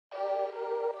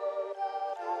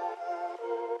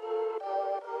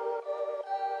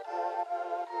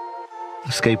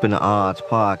Escaping the Odds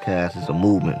podcast is a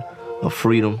movement of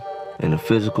freedom in the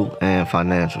physical and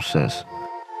financial sense.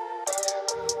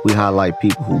 We highlight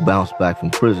people who bounce back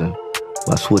from prison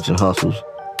by switching hustles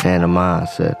and a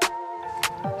mindset.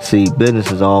 See, business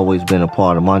has always been a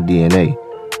part of my DNA.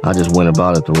 I just went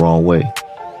about it the wrong way,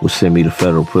 which sent me to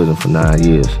federal prison for 9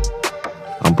 years.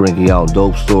 I'm bringing out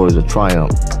dope stories of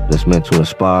triumph that's meant to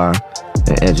inspire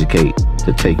and educate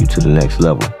to take you to the next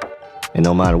level. And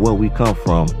no matter where we come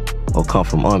from or come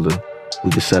from under,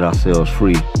 we can set ourselves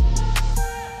free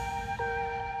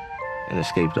and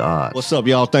escape the odds. What's up,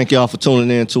 y'all? Thank y'all for tuning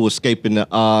in to Escaping the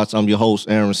Odds. I'm your host,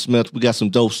 Aaron Smith. We got some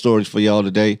dope stories for y'all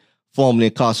today. Formerly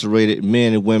incarcerated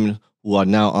men and women who are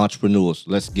now entrepreneurs.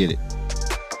 Let's get it.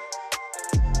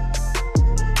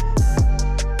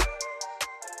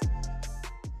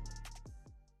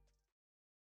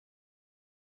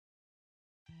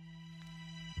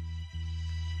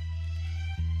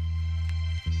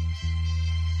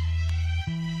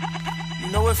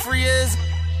 You know what free is?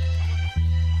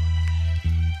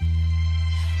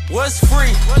 What's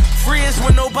free? Free is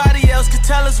when nobody else can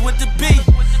tell us what to be.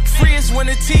 Free is when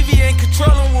the TV ain't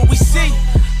controlling what we see.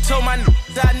 Told my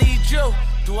I need you.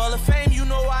 Through all the fame, you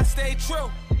know I stay true.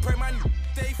 Pray my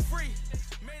stay free.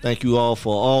 Thank you all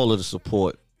for all of the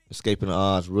support. Escaping the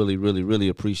Odds, really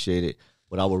appreciate it.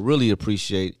 But I would really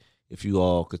appreciate if you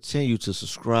all continue to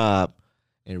subscribe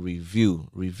and review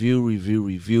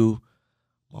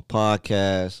my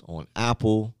podcast on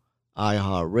Apple,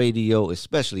 iHeartRadio,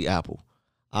 especially Apple,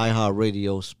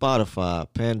 iHeartRadio, Spotify,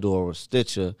 Pandora,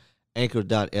 Stitcher,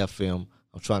 Anchor.fm.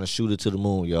 I'm trying to shoot it to the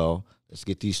moon, y'all. Let's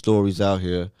get these stories out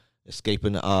here.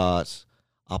 Escaping the odds,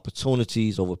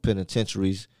 opportunities over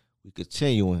penitentiaries. We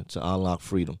continuing to unlock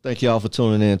freedom. Thank y'all for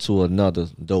tuning in to another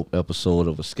dope episode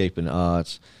of Escaping the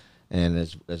Odds. And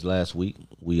as last week,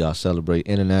 we are celebrating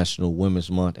International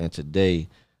Women's Month. And today,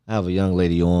 I have a young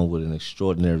lady on with an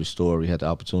extraordinary story. Had the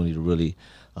opportunity to really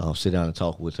sit down and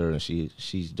talk with her, and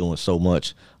she's doing so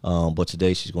much. But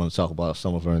today she's going to talk about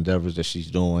some of her endeavors that she's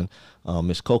doing.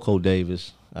 Miss Coco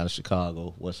Davis out of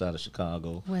Chicago, west side of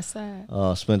Chicago. West side.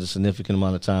 Spent a significant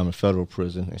amount of time in federal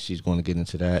prison, and she's going to get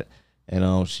into that.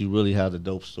 And she really has a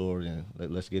dope story, and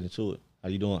let's get into it. How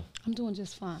you doing? I'm doing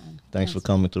just fine. Thanks for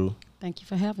coming through. Thank you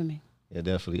for having me. Yeah,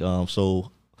 definitely.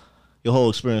 So your whole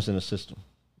experience in the system,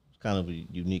 kind of a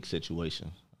unique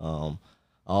situation. I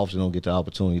often don't get the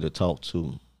opportunity to talk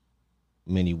to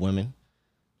many women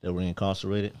that were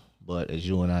incarcerated, but as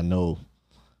you and I know,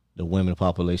 the women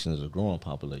population is a growing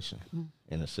population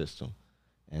in the system,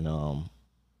 and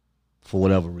for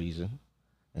whatever reason,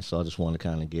 and so I just want to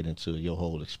kind of get into your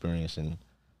whole experience and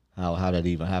how that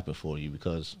even happened for you,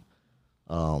 because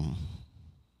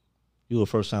you were a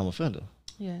first-time offender.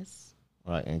 Yes.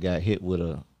 Right, and got hit with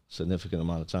a significant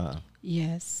amount of time.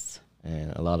 Yes.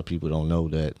 And a lot of people don't know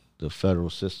that the federal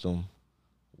system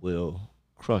will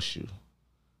crush you,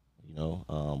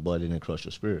 but it didn't crush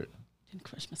your spirit. Didn't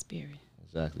crush my spirit.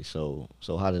 Exactly. So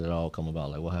how did it all come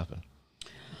about? Like, what happened?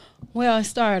 Well, it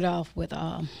started off with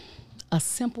a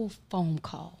simple phone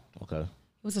call. Okay.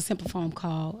 It was a simple phone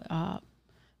call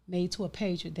made to a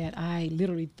pager that I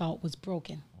literally thought was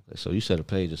broken. Okay. So you said a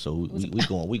pager. So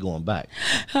we going back.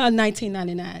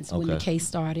 1999 is when the Okay. case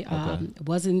started. Okay. It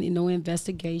wasn't no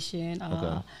investigation.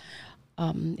 Okay.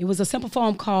 It was a simple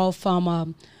phone call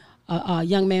from a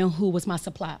young man who was my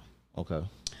supplier. Okay.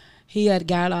 He had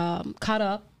got caught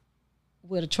up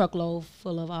with a truckload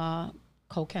full of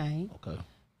cocaine. Okay.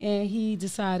 And he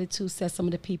decided to set some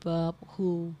of the people up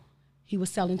who he was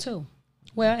selling to.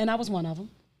 Well, and I was one of them.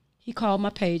 He called my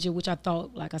pager, which I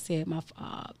thought, like I said,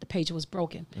 the pager was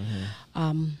broken.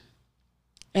 Mm-hmm.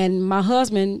 And my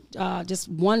husband just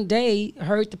one day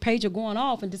heard the pager going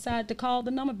off and decided to call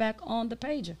the number back on the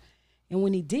pager. And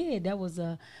when he did, that was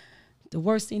the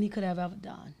worst thing he could have ever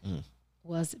done.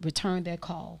 Was return that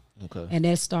call. Okay. And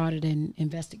that started an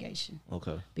investigation.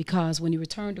 Okay. Because when he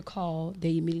returned the call,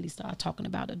 they immediately started talking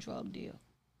about a drug deal.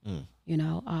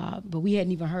 But we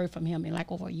hadn't even heard from him in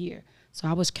like over a year. So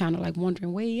I was kind of like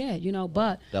wondering where he at,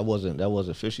 but. That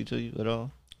wasn't fishy to you at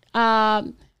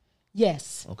all?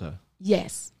 Yes. Okay.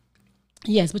 Yes.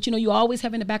 But you always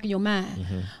have in the back of your mind,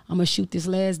 I'm going to shoot this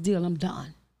last deal, I'm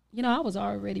done. I was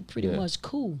already pretty much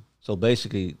cool. So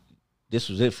basically, this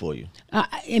was it for you?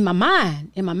 In my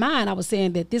mind, I was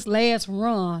saying that this last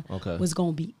run was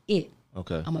going to be it.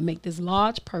 Okay. I'm going to make this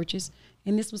large purchase,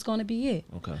 and this was going to be it.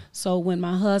 Okay. So when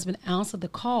my husband answered the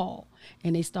call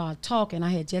and they started talking, I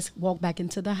had just walked back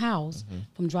into the house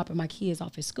from dropping my kids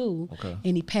off at school,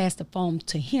 and he passed the phone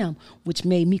to him, which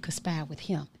made me conspire with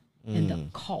him and the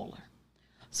caller.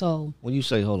 So when you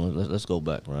say, hold on, let's go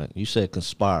back, right? You said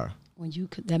conspire.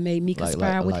 That made me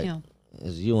conspire with him.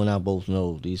 as you and I both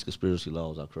know, these conspiracy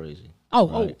laws are crazy.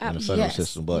 In the federal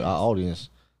system. But our audience,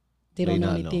 they don't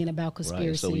know anything about conspiracy.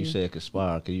 Right. So you said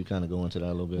conspire. Can you kind of go into that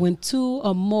a little bit? When two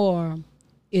or more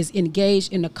is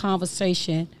engaged in a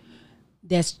conversation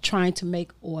that's trying to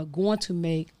make or going to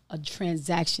make a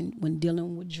transaction when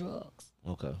dealing with drugs.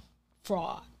 Okay.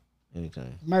 Fraud.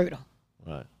 Anything. Murder.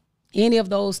 Right. Any of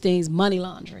those things, money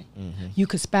laundering. Mm-hmm. You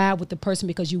conspire with the person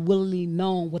because you willingly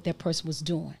know what that person was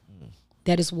doing.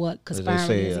 That is what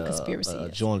conspiring is and conspiracy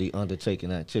is. Jointly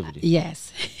undertaking activity.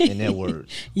 Yes. In their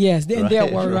words. Yes, in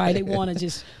their word, right. They want to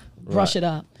just brush it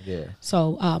up. Yeah.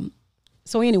 So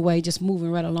anyway, just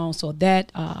moving right along. So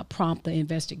that prompted the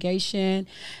investigation,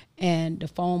 and the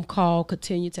phone call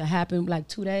continued to happen like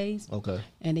 2 days. Okay.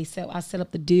 And I set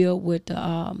up the deal with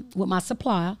my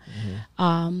supplier,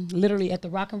 literally at the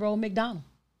Rock and Roll McDonald.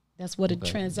 That's what the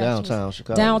transaction was.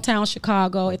 Downtown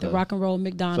Chicago at the Rock and Roll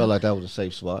McDonald. Felt like that was a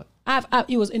safe spot.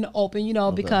 It was in the open,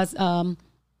 because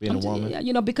being a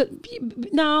woman, because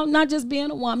no, not just being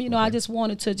a woman. I just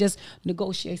wanted to just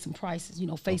negotiate some prices,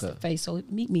 face to face. So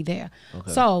meet me there.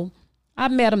 Okay. So I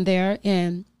met him there,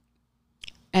 and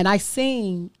I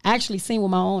actually seen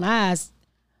with my own eyes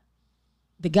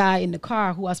the guy in the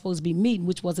car who I was supposed to be meeting,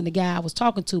 which wasn't the guy I was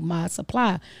talking to, my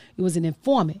supplier. It was an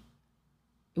informant.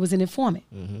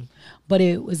 Mm-hmm. But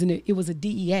it was a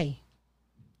DEA.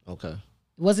 Okay.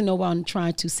 It wasn't no one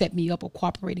trying to set me up or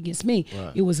cooperate against me.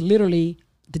 Right. It was literally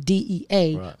the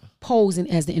DEA posing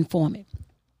as the informant.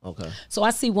 Okay. So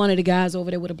I see one of the guys over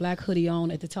there with a black hoodie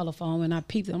on at the telephone, and I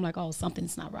peeped it. I'm like, oh,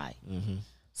 something's not right. Mm-hmm.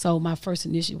 So my first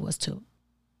initiative was to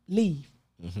leave.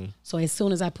 Mm-hmm. So as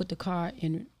soon as I put the car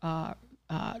in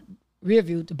rear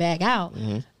view to back out,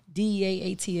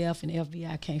 DEA, ATF, and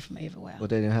FBI came from everywhere.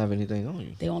 But they didn't have anything on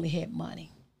you. They only had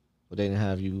money. But they didn't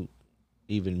have you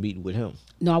even meeting with him.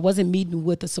 No, I wasn't meeting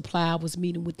with the supplier. I was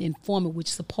meeting with the informant, which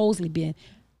supposedly been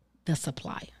the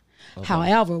supplier. Okay.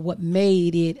 However, what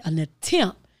made it an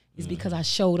attempt is because I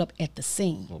showed up at the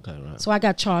scene. Okay, right. So I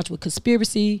got charged with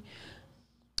conspiracy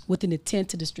with an intent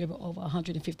to distribute over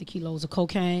 150 kilos of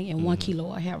cocaine and 1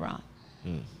 kilo of heroin.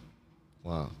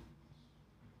 Wow.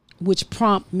 Which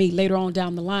prompted me later on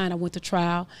down the line, I went to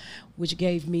trial, which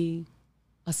gave me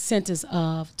a sentence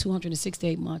of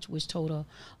 268 months, which total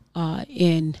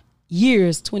in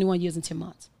years, 21 years and 10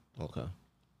 months. Okay.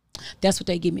 That's what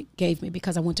they gave me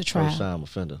because I went to trial.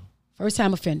 First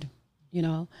time offender,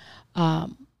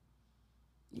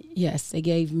 Yes, they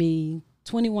gave me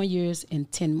 21 years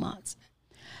and 10 months.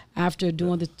 After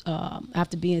doing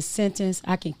after being sentenced,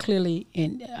 I can clearly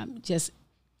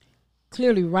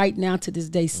right now to this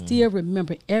day still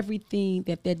remember everything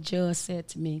that judge said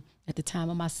to me at the time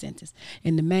of my sentence.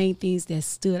 And the main things that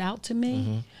stood out to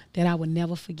me that I would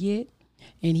never forget.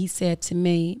 And he said to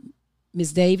me,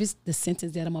 Ms. Davis, the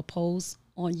sentence that I'm going to pose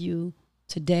on you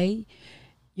today,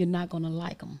 you're not going to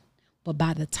like them. But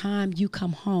by the time you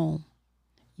come home,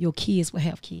 your kids will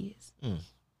have kids.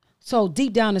 So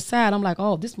deep down inside, I'm like,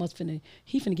 oh, this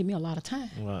he finna give me a lot of time.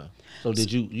 Right. So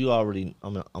did you already,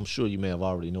 I'm sure you may have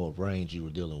already know what range you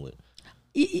were dealing with.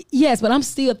 Yes, but I'm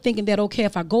still thinking that, okay,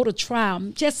 if I go to trial,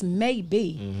 just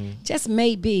maybe,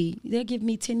 they'll give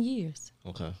me 10 years.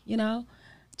 Okay. I'm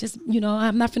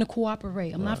not finna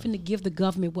cooperate. I'm not finna give the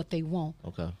government what they want.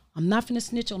 Okay. I'm not finna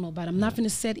snitch on nobody. I'm not finna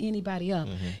set anybody up.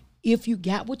 If you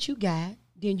got what you got,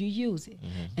 then you use it.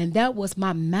 And that was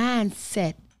my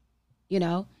mindset, It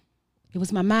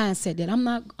was my mindset that I'm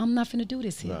not finna do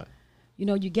this here. Right.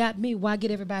 You got me, why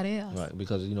get everybody else? Right,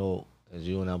 because, as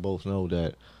you and I both know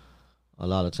that a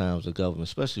lot of times the government,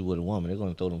 especially with a woman, they're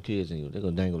going to throw them kids in you. They're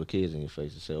going to dangle the kids in your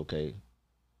face and say, okay,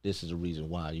 this is the reason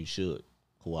why you should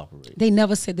cooperate. They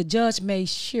never said, the judge made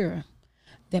sure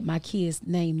that my kids'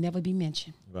 name never be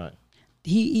mentioned. Right.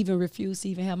 He even refused to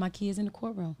even have my kids in the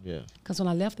courtroom. Yeah. Because when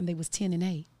I left them, they was 10 and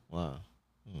 8. Wow.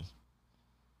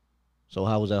 So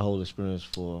how was that whole experience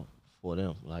for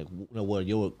them? Like, what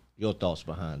are your thoughts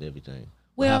behind everything?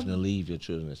 Well, having to leave your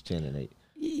children as 10 and 8.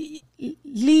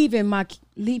 Leaving my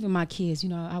kids,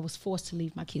 I was forced to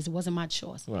leave my kids. It wasn't my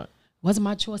choice. Right. It wasn't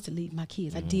my choice to leave my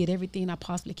kids. I did everything I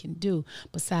possibly can do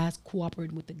besides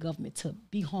cooperating with the government to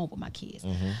be home with my kids.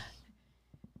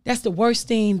 That's the worst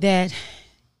thing that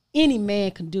any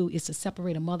man can do, is to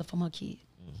separate a mother from her kid.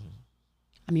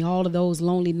 I mean, all of those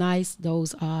lonely nights,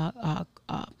 those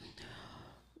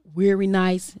weary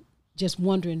nights, just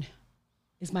wondering,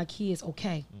 is my kids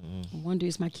okay? Wonder,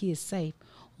 is my kids safe?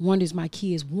 Wonder, is my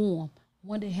kids warm?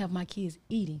 Wonder, have my kids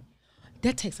eating?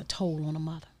 That takes a toll on a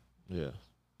mother. Yeah.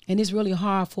 And it's really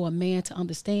hard for a man to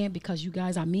understand, because you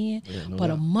guys are men, but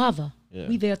a mother,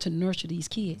 we there to nurture these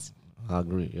kids. I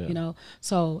agree, yeah.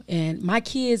 So, and my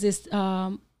kids is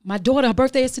my daughter, her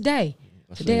birthday is today.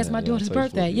 Today is my yeah, daughter's Facebook,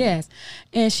 birthday, yeah. yes.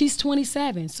 And she's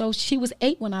 27. So she was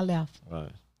 8 when I left. Right.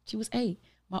 She was 8.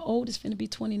 My oldest finna be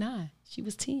 29. She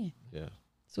was 10. Yeah.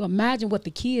 So imagine what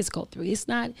the kids go through. It's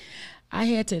not, I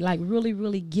had to like really,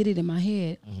 really get it in my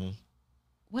head. Mm-hmm.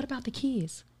 What about the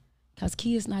kids? Because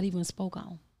kids not even spoke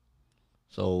on.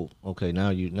 So okay, now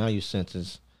you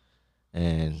sentenced,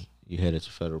 and you headed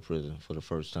to federal prison for the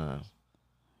first time.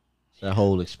 That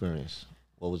whole experience,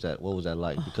 what was that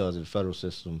like? Because in the federal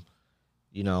system,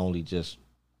 you're not only just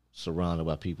surrounded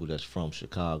by people that's from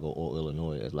Chicago or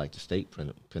Illinois as like the state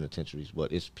penitentiaries,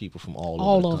 but it's people from all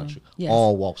over the country, yes.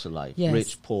 all walks of life, Yes.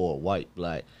 rich, poor, white,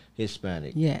 black,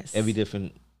 Hispanic, Yes. every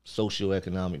different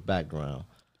socioeconomic background.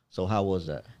 So how was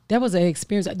that? That was an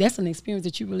experience. That's an experience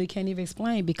that you really can't even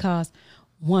explain, because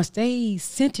once they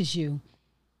sentence you,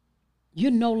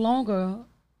 you're no longer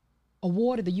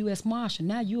awarded the U.S. Marshal.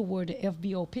 Now you're awarded the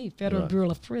FBOP, Federal Right.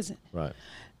 Bureau of Prison. Right.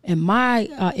 And my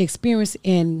experience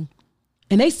and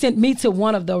they sent me to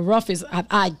one of the roughest,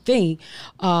 I think,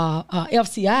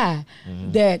 FCI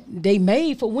that they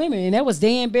made for women, and that was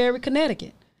Danbury,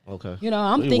 Connecticut. Okay. You know,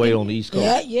 I'm So you're thinking way on the East Coast.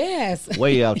 Yeah, yes.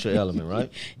 Way out your element,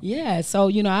 right? Yeah. So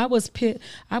I was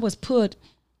put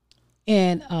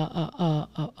in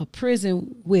a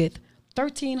prison with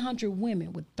 1,300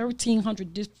 women with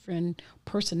 1,300 different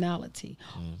personality,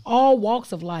 all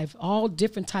walks of life, all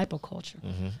different type of culture.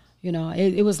 You know,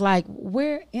 it was like,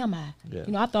 where am I? Yeah.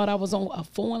 You know, I thought I was on a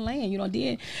foreign land. You know,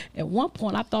 then at one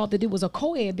point I thought that it was a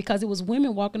co-ed because it was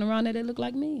women walking around there that looked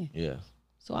like men. Yeah.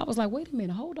 So I was like, wait a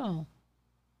minute, hold on.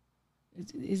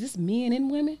 Is this men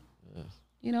and women? Yeah.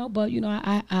 You know, but you know,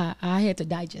 I had to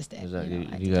digest that. Exactly.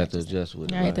 I You had to adjust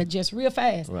with it. I had to adjust real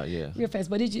fast. Right, yeah. Real fast.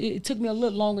 But it took me a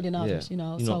little longer than others, you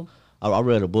know. So I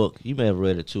read a book. You may have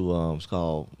read it too. It's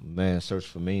called Man's Search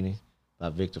for Meaning by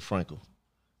Viktor Frankl.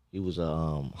 He was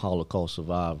a Holocaust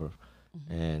survivor,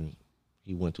 and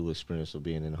he went through the experience of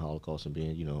being in the Holocaust and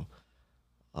being,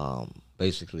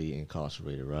 basically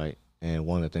incarcerated, right? And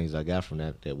one of the things I got from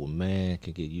that when man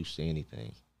can get used to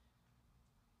anything,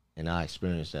 and I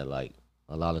experienced that, like,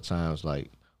 a lot of times, like,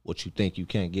 what you think you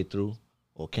can't get through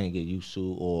or can't get used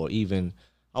to, or even,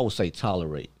 I would say,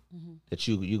 tolerate, that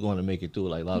you're going to make it through.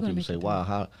 Like, a lot of people say,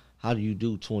 wow, how do you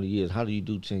do 20 years? How do you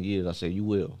do 10 years? I say, you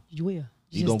will. you will.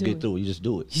 You're going to get through it. You just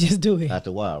do it. You just do it. After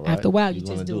a while, right? After a while, you're you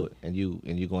gonna just do it. And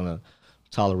you're going to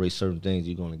tolerate certain things.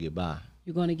 You're going to get by.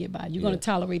 You're going to get by. You're going to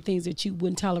tolerate things that you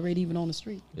wouldn't tolerate even on the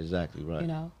street. Exactly, right. You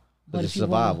know. But it's if you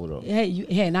survival, wanna, though.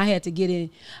 Yeah, and I had to get in.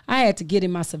 I had to get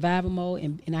in my survival mode,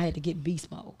 and I had to get beast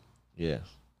mode. Yeah.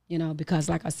 You know, because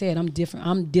like I said, I'm different.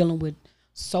 I'm dealing with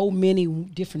so many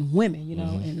different women. You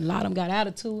know, and a lot of them got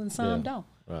attitude, and some don't.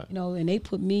 Right. You know, and they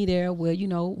put me there where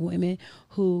women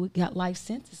who got life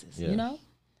sentences. Yeah. You know,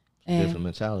 and Different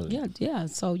mentality. yeah.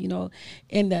 So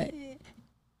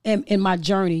in my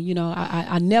journey, you know,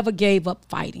 I never gave up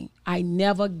fighting. I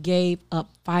never gave up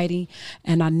fighting,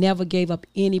 and I never gave up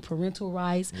any parental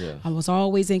rights. Yeah. I was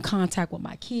always in contact with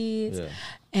my kids, Yeah.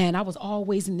 and I was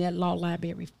always in that law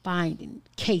library finding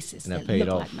cases And that that paid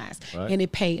looked off, like mine, right? and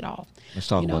it paid off. Let's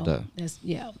talk about that.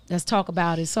 Let's talk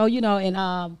about it. So, you know, in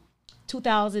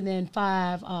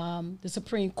 2005, the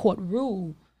Supreme Court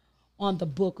ruled on the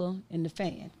Booker and the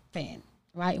fan,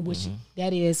 right? In which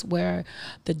that is where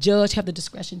the judge have the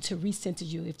discretion to re-sentence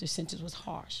you if the sentence was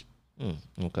harsh.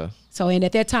 Okay. So, and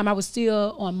at that time, I was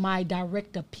still on my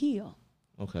direct appeal.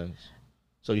 Okay.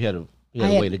 So you had a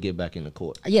way to get back in the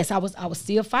court. Yes, I was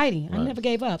still fighting. I never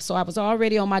gave up. So I was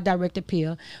already on my direct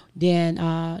appeal. Then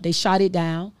they shot it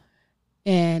down,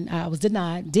 and I was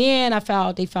denied. Then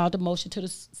they filed a motion to the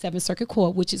Seventh Circuit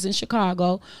Court, which is in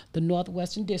Chicago, the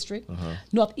Northwestern District,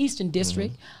 Northeastern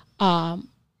District.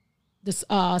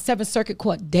 The Seventh Circuit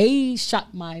Court, they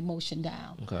shot my motion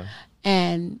down. Okay.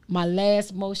 And my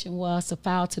last motion was to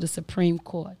file to the Supreme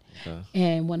Court. Okay.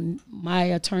 And when my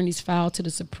attorneys filed to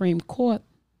the Supreme Court,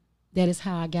 that is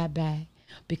how I got back,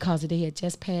 because they had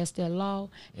just passed their law,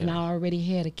 and I already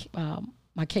had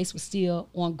my case was still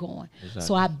ongoing. Exactly.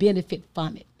 So I benefit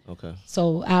from it. Okay.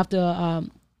 So after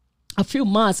a few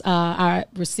months, I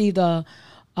received a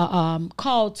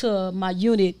call to my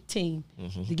unit team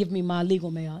to give me my legal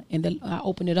mail, and I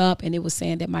opened it up, and it was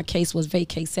saying that my case was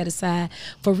vacated, set aside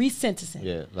for resentencing.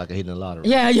 Yeah, like a hidden lottery.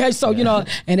 Yeah. So, you know,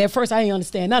 and at first I didn't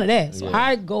understand none of that. So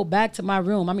I go back to my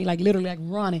room. I mean, like literally like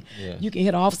running. Yeah. You can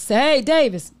hit the officer, say, hey,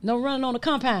 Davis, no running on the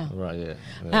compound. Right, yeah.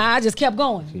 I just kept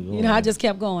going. going. You know, I just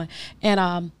kept going. And,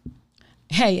 and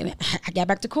I got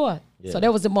back to court. Yeah. So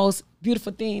that was the most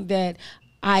beautiful thing that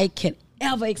I can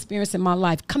ever experience in my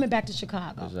life, coming back to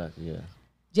Chicago. Exactly, yeah.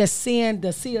 Just seeing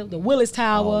the Willis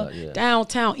Tower, that, yeah.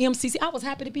 downtown MCC. I was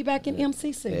happy to be back in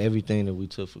MCC. Everything that we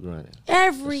took for granted.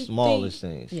 Everything. The smallest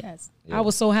things. Yes. Yeah. I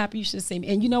was so happy you should see me.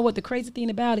 And you know what the crazy thing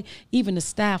about it? Even the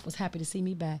staff was happy to see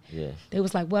me back. Yeah. They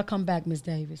was like, welcome back, Miss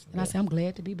Davis. And I said, I'm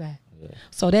glad to be back. Yeah.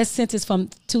 So that sentence from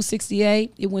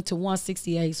 268, it went to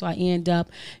 168. So I end up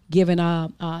giving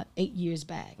 8 years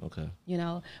back. Okay. You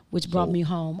know, which brought me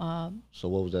home. So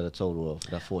what was that a total of?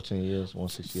 That 14 years,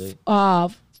 168?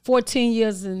 14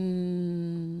 years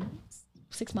and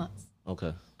 6 months.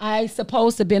 Okay. I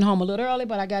supposed to have been home a little early,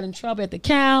 but I got in trouble at the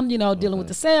camp, dealing with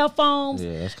the cell phones.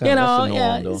 Yeah, that's kind of that's the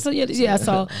norm, though. So yeah,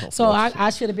 so I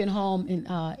should have been home in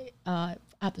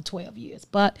after 12 years,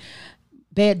 but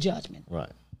bad judgment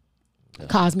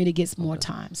caused me to get some more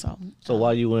time. So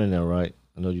while you were in there, right?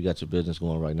 I know you got your business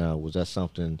going right now. Was that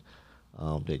something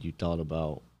that you thought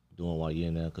about doing while you're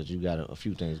in there? Because you got a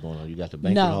few things going on. You got the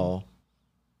banquet hall.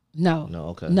 No.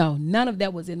 Okay. No, none of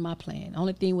that was in my plan. The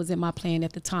only thing was in my plan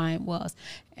at the time was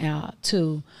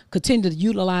to continue to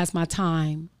utilize my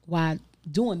time while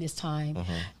doing this time.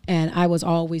 And I was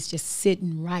always just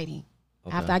sitting, writing.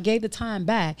 Okay. After I gave the time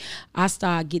back, I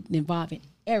started getting involved in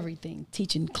everything,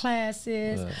 teaching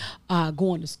classes,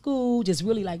 going to school, just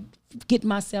really like getting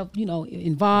myself,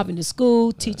 involved in the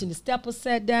school, teaching the stepper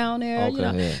set down there,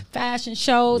 fashion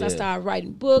shows. I started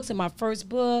writing books, and my first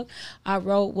book I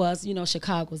wrote was,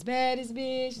 Chicago's Baddest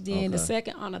Bitch, then the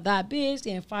second Honor Thy Bitch,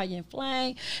 then Fire and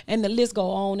Flame, and the list go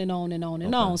on and on and on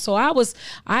and on. So I just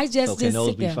so didn't can those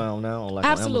sit be there. found now on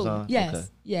Absolutely. on Amazon?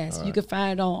 Yes, yes. Right. You can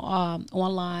find it on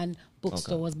online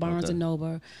bookstores, Barnes and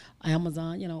Noble,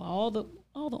 Amazon, all the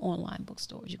online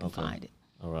bookstores, you can find it.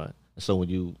 All right. So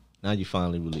now you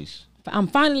finally release. I'm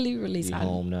finally released. You're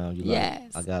home now. You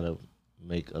yes. I gotta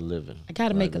make a living. I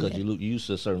gotta make a living. Because you're used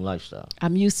to a certain lifestyle.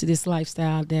 I'm used to this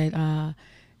lifestyle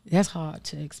that's hard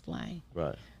to explain.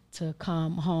 Right. To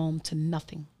come home to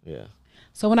nothing. Yeah.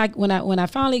 So when I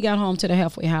finally got home to the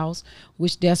halfway house,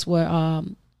 which that's where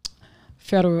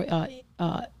federal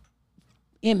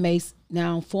inmates,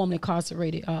 now formerly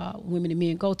incarcerated women and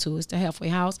men, go to, it's the halfway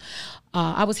house.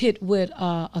 I was hit with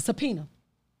a subpoena.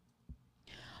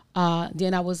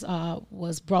 Then I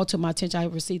was brought to my attention. I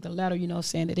received a letter,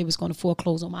 saying that they was going to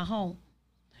foreclose on my home.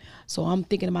 So I'm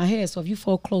thinking in my head, so if you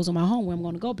foreclose on my home, where I'm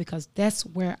going to go? Because that's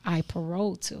where I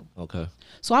paroled to. Okay.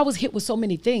 So I was hit with so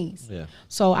many things. Yeah.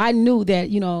 So I knew that,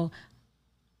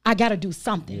 I got to do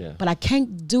something. Yeah. But I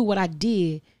can't do what I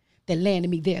did that landed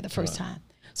me there the first time.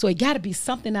 So it got to be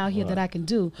something out here that I can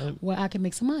do where I can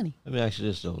make some money. Let me ask you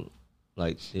this, though.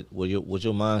 Like, was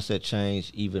your mindset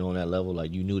changed even on that level?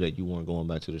 Like, you knew that you weren't going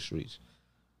back to the streets?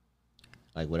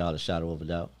 Like, without a shadow of a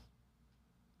doubt?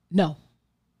 No.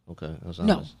 Okay, that's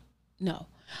honest. No.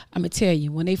 I'm going to tell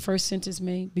you, when they first sentenced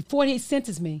me, before they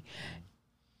sentenced me,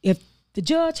 if the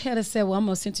judge had said, well, I'm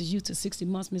going to sentence you to 60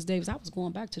 months, Ms. Davis, I was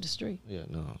going back to the street. Yeah,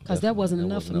 no. Because that wasn't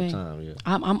enough for me. Time, yeah.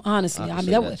 I'm honestly,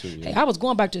 I was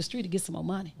going back to the street to get some more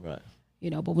money. Right.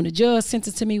 But when the judge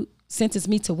sentenced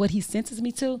me to what he sentenced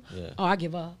me to, I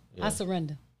give up. Yeah. I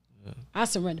surrender. Yeah. I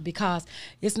surrender because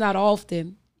it's not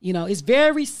often, it's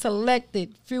very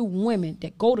selected few women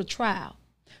that go to trial.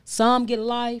 Some get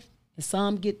life and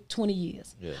some get 20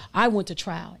 years. Yeah. I went to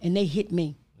trial and they hit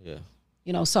me. Yeah.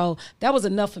 So that was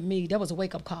enough for me. That was a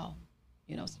wake up call.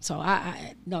 So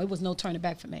I it was no turning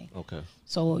back for me. Okay.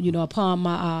 So, upon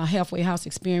my halfway house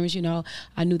experience,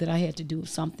 I knew that I had to do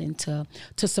something to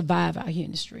survive out here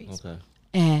in the streets. Okay.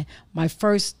 And the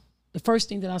first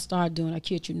thing that I started doing, I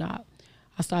kid you not,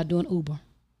 I started doing Uber.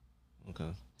 Okay.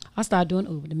 I started doing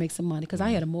Uber to make some money because I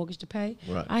had a mortgage to pay.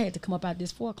 Right. I had to come up out of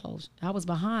this foreclosure. I was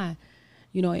behind,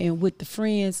 and with the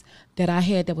friends that I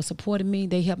had that were supporting me,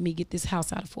 they helped me get this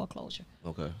house out of foreclosure.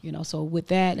 Okay. So with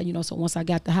that, so once I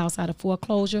got the house out of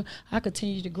foreclosure, I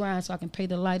continued to grind so I can pay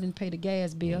the light and pay the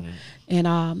gas bill. Mm-hmm.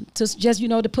 And just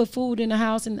to put food in the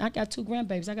house. And I got 2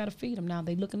 grandbabies. I got to feed them now.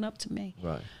 They looking up to me.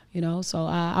 Right. So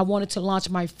I wanted to launch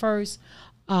my first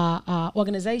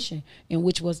organization, in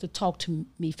which was the Talk to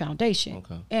Me Foundation.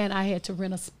 Okay. And I had to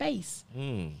rent a space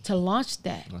to launch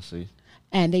that. I see.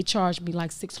 And they charged me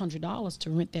like $600 to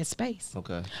rent that space.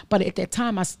 Okay. But at that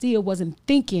time, I still wasn't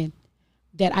thinking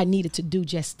that I needed to do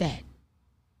just that.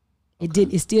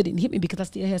 It still didn't hit me because I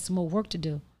still had some more work to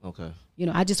do. Okay.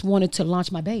 I just wanted to launch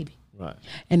my baby. Right.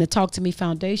 And the Talk to Me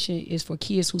Foundation is for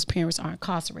kids whose parents are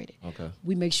incarcerated. Okay.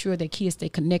 We make sure that kids stay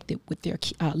connected with their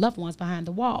loved ones behind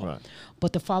the wall. Right.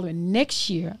 But the following next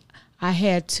year, I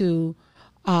had to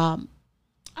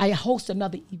I host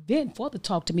another event for the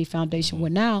Talk to Me Foundation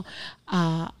where now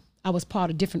I was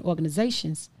part of different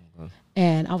organizations.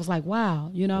 And I was like,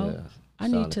 wow, I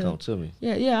It's need time to come to me.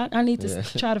 Yeah, I need to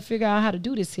try to figure out how to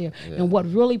do this here. And what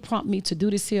really prompted me to do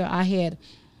this here,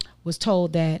 was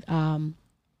told that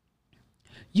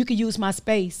you could use my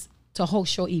space to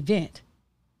host your event.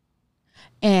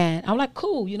 And I'm like,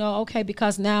 cool, okay,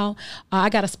 because now I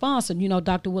got a sponsor,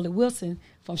 Dr. Willie Wilson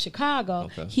from Chicago.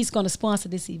 Okay. He's going to sponsor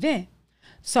this event.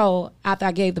 So after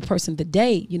I gave the person the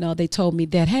date, they told me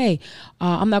that, hey,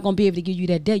 I'm not going to be able to give you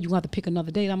that date. You're going to have to pick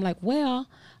another date. I'm like, well,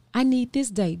 I need this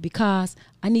date because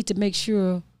I need to make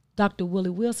sure Dr. Willie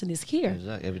Wilson is here.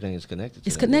 Exactly. Everything is connected to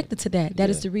It's connected to that.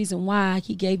 That is the reason why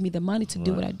he gave me the money to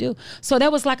do what I do. So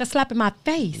that was like a slap in my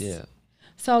face. Yeah.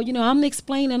 So, I'm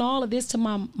explaining all of this to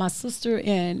my sister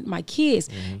and my kids.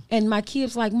 And my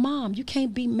kids like, Mom, you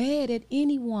can't be mad at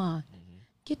anyone.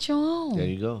 Get your own. There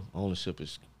you go. Ownership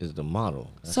is the model.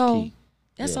 That's so key.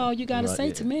 That's all you got to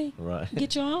say to me. Right.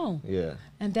 Get your own. Yeah.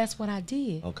 And that's what I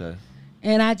did. Okay.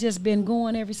 And I just been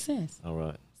going ever since. All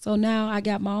right. So now I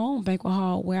got my own banquet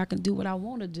hall where I can do what I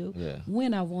want to do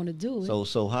when I want to do it.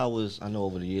 So how was, I know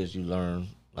over the years you learned,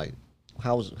 like,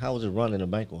 how was it running a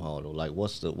banquet hall though? Like,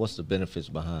 what's the benefits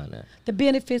behind that? The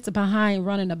benefits behind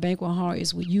running a banquet hall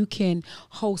is where you can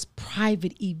host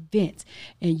private events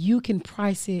and you can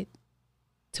price it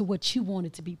to what you want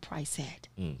it to be priced at.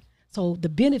 So the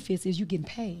benefits is you getting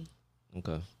paid.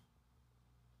 Okay.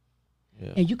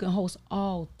 Yeah. And you can host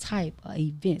all type of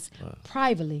events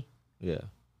privately. Yeah.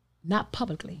 Not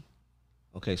publicly.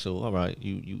 Okay, so all right,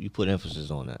 you put emphasis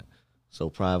on that. So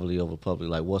privately over public,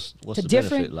 like what's the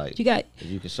benefit? Like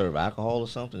you can serve alcohol or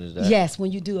something? Is that? Yes,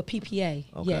 when you do a PPA.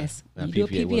 Okay. Yes, now you do a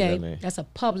PPA. What does that mean? That's a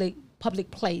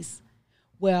public place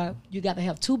where you got to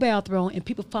have 2 bathrooms and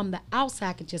people from the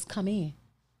outside can just come in,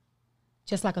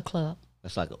 just like a club.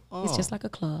 That's like it's just like a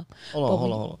club.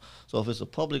 Hold on. So if it's a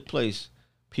public place,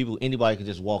 anybody can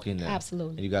just walk in there.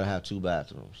 Absolutely. And you got to have 2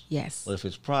 bathrooms. Yes. But if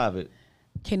it's private,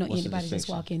 can't anybody just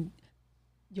walk in.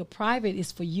 Your private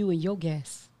is for you and your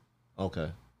guests.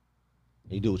 Okay.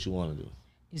 You do what you want to do.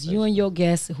 It's you and your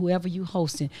guests, whoever you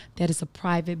hosting. That is a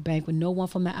private banquet. No one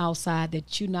from the outside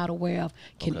that you're not aware of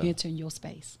can enter in your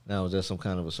space. Now, is there some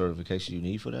kind of a certification you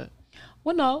need for that?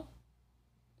 Well, no.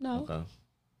 Okay.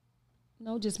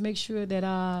 No, just make sure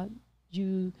that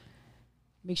you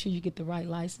get the right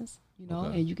license,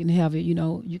 and you can have it,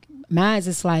 mine's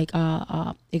is like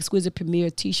Exquisite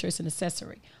Premier T-shirts and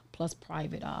accessory plus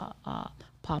private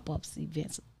pop-ups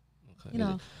events.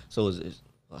 Okay. So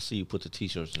I see you put the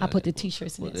T-shirts in I put the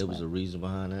T-shirts in there was a reason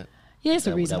behind that? Yeah, it's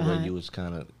a reason behind it. That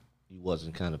way you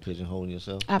wasn't kind of pigeonholing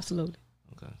yourself? Absolutely.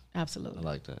 Okay. Absolutely. I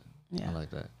like that. Yeah. I like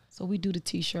that. So we do the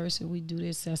T-shirts and we do the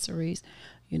accessories,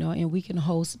 and we can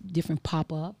host different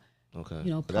pop-up. Okay.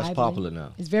 But that's popular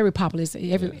now. It's very popular.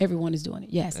 Everyone is doing it.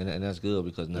 Yes. And that's good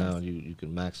because now you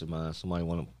can maximize. Somebody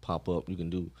want to pop up, you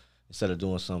can do, instead of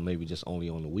doing something maybe just only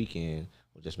on the weekend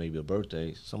or just maybe a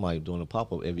birthday, somebody doing a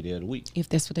pop-up every day of the week. If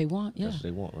that's what they want, yeah. That's what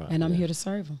they want, right. And I'm here to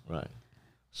serve them. Right.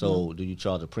 So do you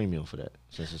charge a premium for that?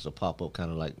 Since it's a pop-up kind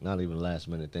of like, not even a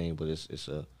last-minute thing, but it's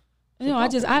a...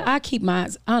 I keep mine.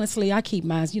 Honestly, I keep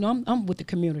mine. I'm with the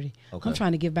community. Okay. I'm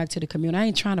trying to give back to the community. I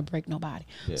ain't trying to break nobody.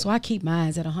 Yeah. So I keep mine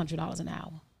at $100 an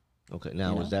hour. Okay.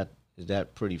 Now, is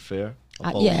that pretty fair?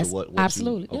 Yes,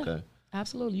 absolutely. Okay.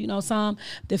 Absolutely.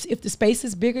 If the space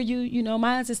is bigger,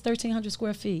 mine is 1,300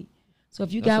 square feet. So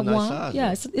if you got nice one,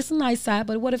 size, it's a nice size.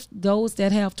 But what if those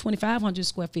that have 2,500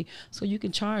 square feet? So you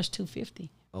can charge $250.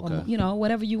 Okay. Or,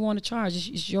 whatever you want to charge,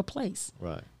 it's your place.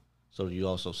 Right. So do you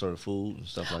also serve food and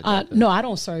stuff like that? No, I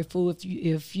don't serve food.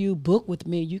 If you book with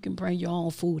me, you can bring your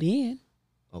own food in.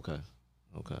 Okay.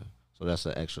 So that's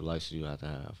an extra license you have to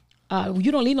have.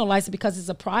 You don't need no license because it's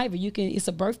a private. It's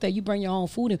a birthday. You bring your own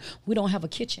food in. We don't have a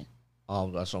kitchen. Oh,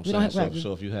 that's what I'm saying.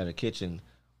 So if you had a kitchen.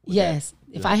 Yes,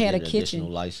 if I had a kitchen. Additional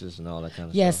license and all that kind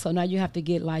of stuff. Yes, so now you have to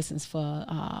get license for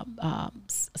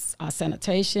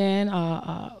sanitation.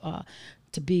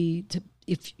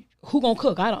 Who gonna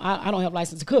cook? I don't have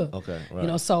license to cook. Okay,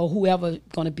 right. So whoever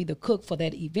gonna be the cook for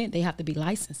that event, they have to be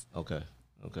licensed. Okay.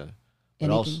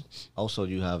 But also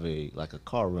you have a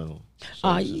car rental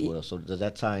service as well. So does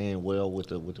that tie in well with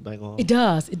the banquet hall? It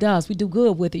does. We do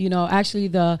good with it. Actually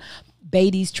the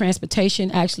Beatty's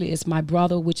Transportation actually is my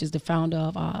brother, which is the founder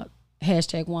of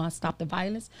 #1 Stop the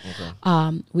Violence.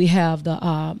 Okay. We have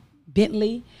the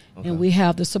Bentley. Okay. And we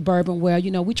have the Suburban where,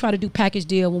 we try to do package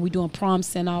deal when we're doing prom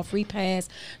send-off, repast,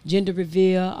 gender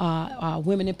reveal,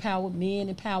 women empowerment,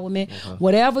 men empowerment. Okay.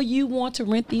 Whatever you want to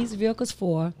rent these vehicles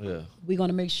for, we're going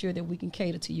to make sure that we can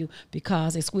cater to you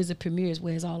because Exquisite Premier is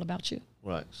where it's all about you.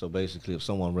 Right. So basically, if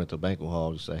someone rents a banquet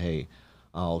hall, you say, hey,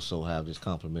 I also have this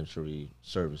complimentary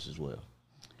service as well.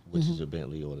 which is the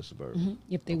Bentley or the Suburban.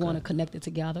 If they want to connect it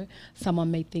together.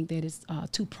 Someone may think that it's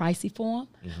too pricey for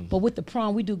them. But with the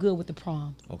prom, we do good with the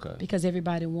prom. Okay. Because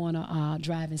everybody want to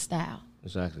drive in style.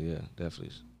 Exactly, yeah,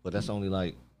 definitely. But that's only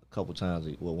like a couple times,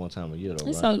 one time a year though,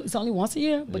 It's, right? it's only once a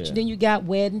year. But Yeah. then you got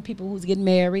wedding, people who's getting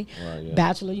married. Right, yeah.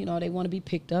 Bachelor, they want to be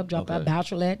picked up, dropped out. Okay.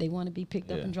 Bachelorette, they want to be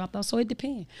picked up Yeah. and dropped out. So it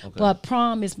depends. Okay. But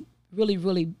prom is really,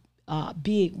 really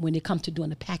big when it comes to doing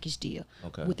the package deal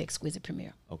with Exquisite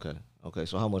Premier. Okay.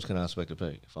 So how much can I expect to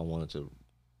pay if I wanted to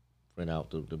rent out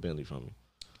the Bentley from you?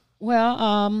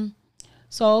 Well,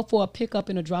 so for a pickup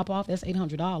and a drop off, that's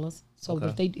 $800. So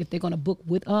if they're gonna book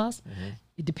with us,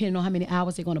 it depending on how many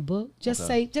hours they're gonna book. Just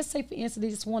say for instance they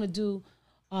just want to do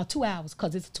 2 hours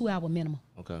because it's a 2 hour minimum.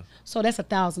 Okay. So that's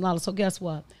 $1,000. So guess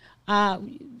what?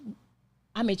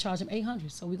 I may charge them $800.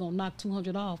 So we're gonna knock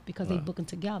 $200 off because they booking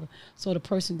together. So the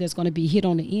person that's gonna be hit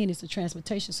on the end is the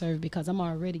transportation service because I'm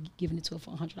already giving it to her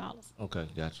for $100. Okay,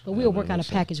 gotcha. But we'll work out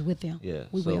a package with them. Yeah.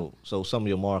 We will. So some of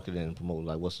your marketing and promoting,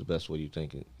 like what's the best way you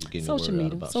think you're getting Social the word out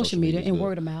media, about? social media, is and good.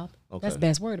 word of mouth. Okay. That's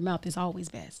best. Word of mouth is always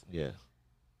best. Yeah.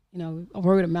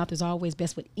 Word of mouth is always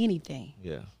best with anything.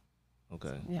 Yeah.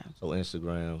 Okay. Yeah. So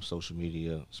Instagram, social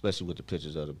media, especially with the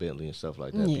pictures of the Bentley and stuff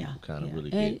like that, Yeah, people kind of yeah.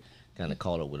 really And- get kind of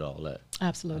caught up with all that.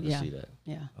 Absolutely. I can see that.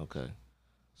 Yeah. Okay.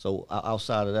 So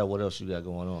outside of that, what else you got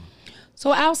going on?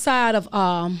 So outside of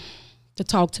the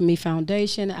Talk to Me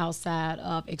Foundation, outside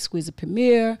of Exquisite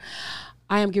Premier,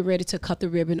 I am getting ready to cut the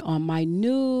ribbon on my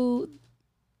new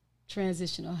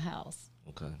transitional house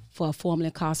Okay. for formerly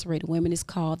incarcerated women. It's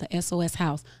called the SOS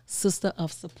House, Sister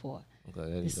of Support.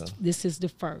 Okay. There you go. This is the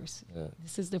first. Yeah.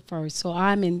 This is the first. So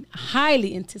I'm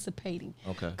highly anticipating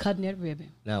Okay. cutting that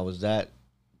ribbon. Now, is that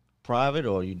private,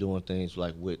 or are you doing things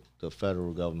like with the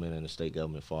federal government and the state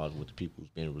government, as far as with the people who's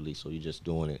being released? So you're just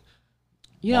doing it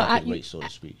market rate, so to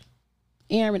speak?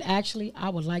 Aaron, actually, I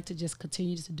would like to just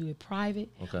continue to do it private.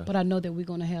 Okay. But I know that we're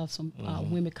going to have some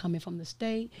women coming from the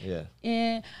state Yeah.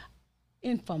 and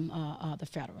from the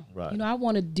federal. Right. I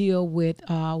want to deal with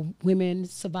women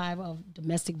survivor of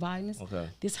domestic violence. Okay.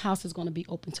 This house is going to be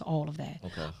open to all of that.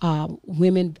 Okay.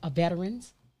 Women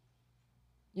veterans.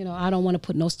 I don't want to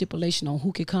put no stipulation on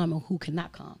who can come and who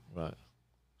cannot come. Right.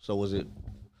 So was there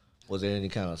any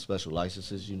kind of special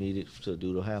licenses you needed to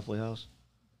do the halfway house,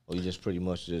 or you just pretty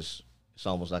much it's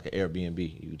almost like an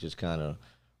Airbnb? You just kind of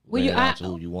rent it out to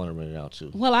who you want to rent it out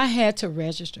to. Well, I had to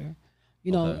register,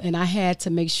 and I had to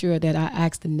make sure that I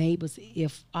asked the neighbors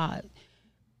if are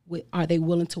they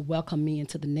willing to welcome me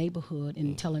into the neighborhood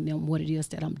and telling them what it is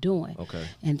that I'm doing. Okay.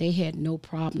 And they had no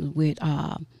problem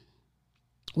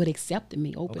with accepting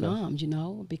me, open arms,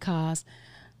 because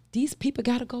these people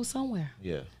got to go somewhere.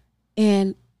 Yeah.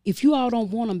 And if you all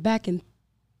don't want them back into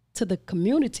the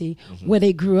community where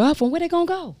they grew up, and where they gonna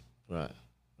go? Right.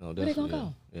 No, Where they definitely. gonna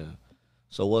go? Yeah.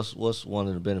 So what's one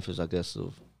of the benefits, I guess,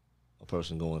 of a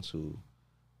person going to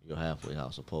your halfway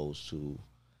house opposed to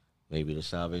maybe the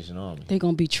Salvation Army? They're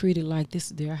gonna be treated like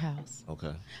this is their house.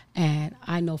 Okay. And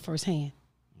I know firsthand.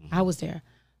 I was there,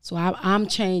 so I'm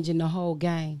changing the whole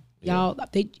game. Y'all,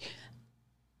 the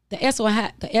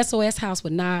SOS House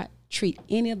would not treat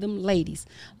any of them ladies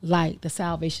like the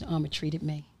Salvation Army treated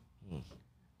me.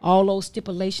 All those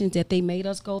stipulations that they made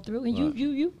us go through, and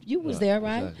you was there,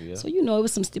 right? Exactly, yeah. So it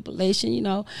was some stipulation,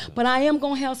 But I am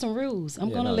gonna have some rules. I'm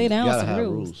gonna lay down some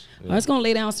rules. Yeah. I was gonna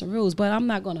lay down some rules, but I'm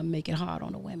not gonna make it hard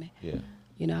on the women.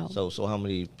 Yeah. So how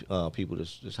many people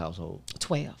this household?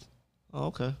 12. Oh,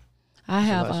 okay. I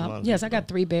have nice amount of yes, I people. got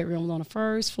 3 bedrooms on the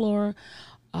first floor,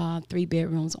 3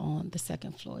 bedrooms on the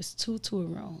second floor. It's 2 a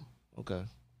room. Okay.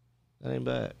 That ain't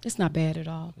bad. It's not bad at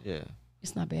all. Yeah.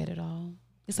 It's not bad at all.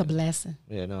 It's a blessing.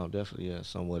 Yeah, no, definitely, yeah.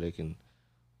 Somewhere they can,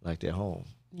 like their home.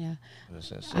 Yeah. In a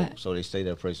sense. So they stay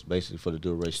there basically for the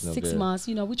duration of 6 their... months.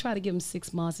 We try to give them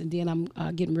 6 months, and then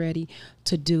I'm getting ready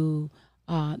to do.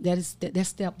 That's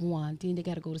step 1. Then they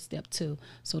got to go to step 2.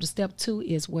 So the step 2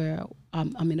 is where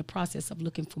I'm in the process of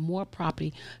looking for more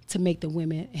property to make the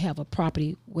women have a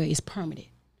property where it's permanent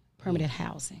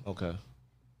housing. Okay.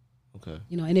 Okay.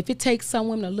 And if it takes some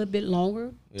women a little bit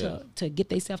longer to get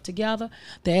themselves together,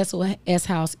 the SOS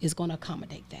House is going to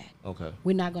accommodate that. Okay.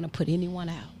 We're not going to put anyone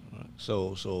out. Right.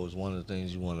 So it's one of the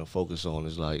things you want to focus on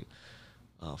is like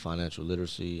financial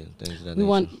literacy and things of that nature?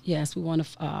 We want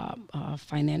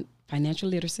financial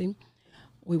literacy.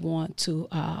 We want to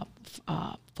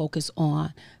focus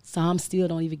on, some still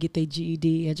don't even get their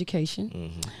GED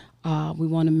education. We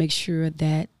want to make sure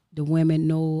that the women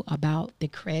know about the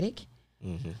credit,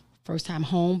 first-time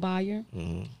home buyer,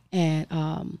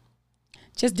 and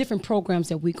just different programs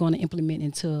that we're going to implement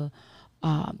into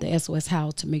the SOS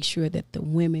House to make sure that the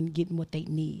women getting what they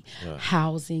need,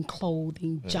 housing,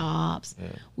 clothing, jobs.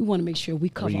 We want to make sure we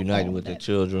cover reuniting all with that. their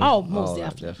children. Oh, most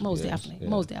definitely,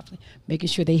 most definitely, making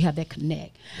sure they have that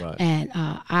connect. Right. And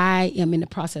I am in the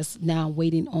process now,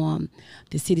 waiting on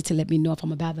the city to let me know if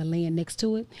I'm about the land next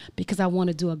to it, because I want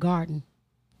to do a garden.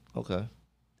 Okay.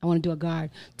 I want to do a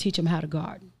garden, teach them how to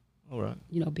garden. All right.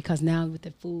 You know, because now with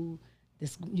the food,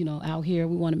 this, you know, out here,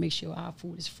 we want to make sure our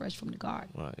food is fresh from the garden.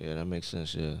 Right. Yeah, that makes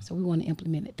sense. Yeah. So we want to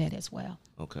implement that as well.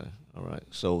 Okay. All right.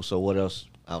 So what else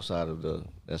outside of the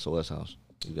SOS House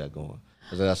you got going?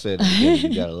 Because as I said,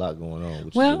 you got a lot going on.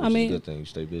 Which is a good thing. You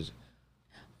stay busy.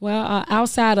 Well,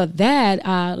 outside of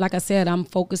that, like I said, I'm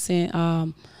focusing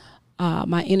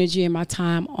my energy and my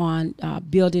time on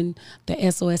building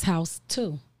the SOS House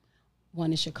 2,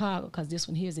 one in Chicago, because this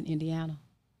one here is in Indiana.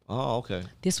 Oh, okay.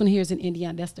 This one here is in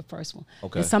Indiana. That's the first one.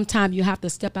 Okay. And sometimes you have to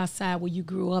step outside where you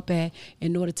grew up at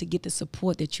in order to get the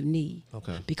support that you need.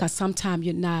 Okay. Because sometimes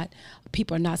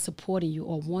people are not supporting you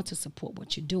or want to support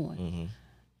what you're doing. Mm-hmm.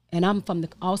 And I'm from the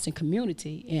Austin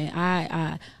community,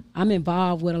 and I'm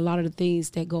involved with a lot of the things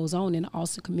that goes on in the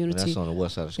Austin community. And that's on the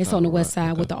west side of Chicago. It's on the west right?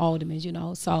 side Okay. with the aldermen, you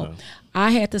know. So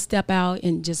I had to step out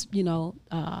and just, you know,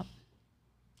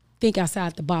 think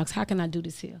outside the box. How can I do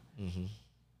this here? Mm-hmm.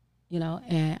 You know,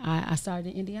 and I started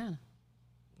in Indiana.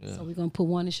 Yeah. So we're going to put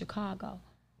one in Chicago.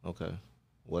 Okay.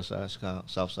 West side, Chicago,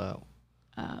 south side?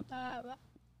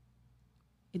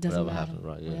 It doesn't Whatever matter. happened,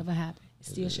 right, yeah. Whatever happened. It's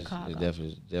still Chicago. It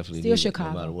definitely Still needs it,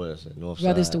 Chicago. no matter what it's at, north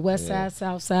Whether side. it's the west yeah. side,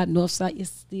 south side, north side, it's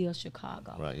still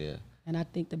Chicago. Right, yeah. And I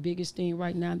think the biggest thing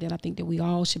right now that I think that we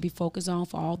all should be focused on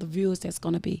for all the viewers that's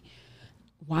going to be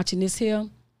watching this here,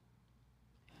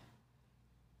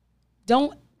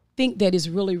 don't think that it's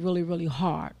really, really, really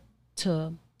hard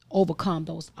to overcome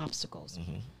those obstacles.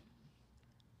 Mm-hmm.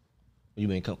 You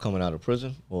mean coming out of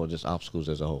prison or just obstacles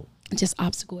as a whole? Just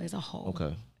obstacle as a whole.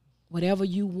 Okay. Whatever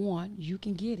you want, you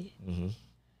can get it. Mm-hmm.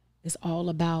 It's all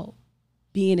about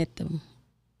being at the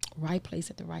right place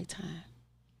at the right time.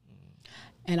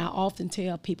 And I often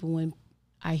tell people when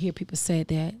I hear people say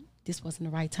that this wasn't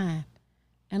the right time.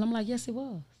 And I'm like, yes, it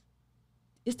was.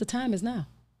 It's the time is now.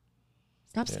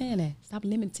 Stop saying that. Stop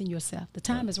limiting yourself. The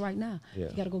time is right now. Yeah.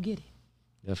 You got to go get it.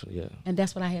 Definitely, yeah. And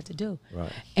that's what I had to do.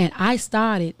 Right. And I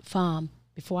started from,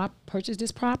 before I purchased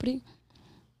this property,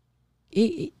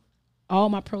 all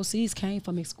my proceeds came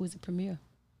from Exquisite Premier.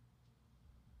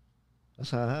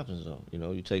 That's how it happens, though. You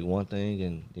know, you take one thing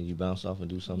and then you bounce off and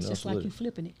do something It's else just like with you it.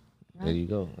 flipping it. Right? There you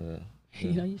go. Yeah.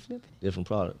 You know, you flipping it. Different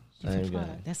product. Different Same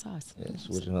product. game. That's us. Yeah,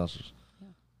 switching hustles.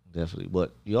 Definitely.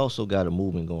 But you also got a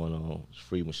movement going on. It's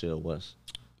Free Michelle West.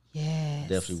 Yes.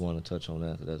 Definitely want to touch on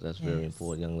that. 'Cause that's very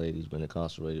important. Young lady's been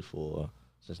incarcerated for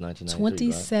since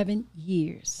 1993, 27 right?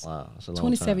 years. Wow, that's a long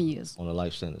 27 time. years. On a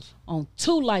life sentence. On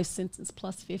 2 life sentences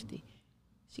plus 50.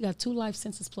 She got 2 life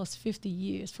sentences plus 50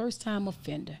 years. First time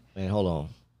offender. Man, hold on.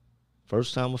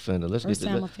 First time offender. Let's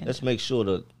make sure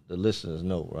the listeners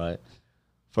know, right?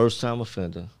 First time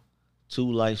offender, 2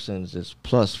 life sentences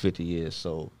plus 50 years.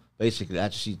 So basically,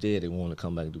 after she's dead, they want to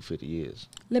come back and do 50 years.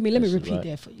 Let me repeat right?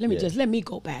 that for you. Let me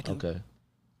go back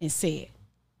and say it.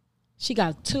 She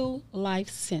got 2 life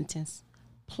sentence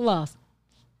plus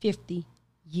 50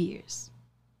 years.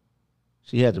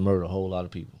 She had to murder a whole lot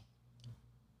of people.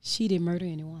 She didn't murder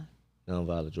anyone.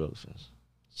 Nonviolent drug offense.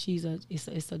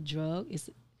 It's a drug. It's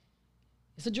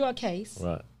a drug case.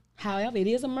 Right. However, it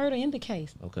is a murder in the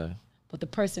case. Okay. But the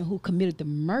person who committed the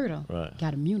murder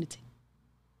got immunity.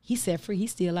 He's set free.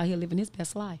 He's still out here living his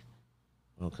best life.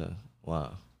 Okay.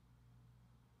 Wow.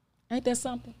 Ain't that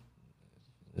something?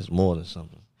 It's more than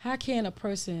something. How can a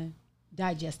person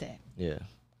digest that? Yeah.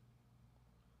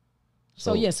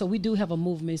 So we do have a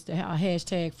movement. It's the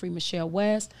hashtag Free Michelle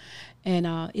West, and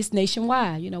it's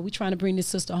nationwide. You know, we're trying to bring this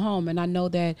sister home, and I know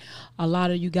that a lot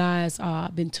of you guys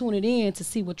been tuning in to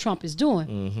see what Trump is doing.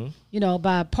 Mm-hmm. You know,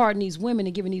 by pardoning these women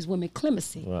and giving these women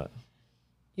clemency. Right.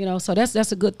 You know, so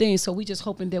that's a good thing. So we just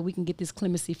hoping that we can get this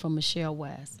clemency from Michelle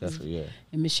West. Definitely, yeah.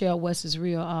 And Michelle West is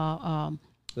real.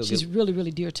 She's really,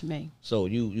 really dear to me. So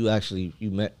you actually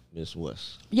met Miss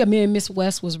West? Yeah, me and Miss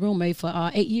West was roommate for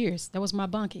 8 years. That was my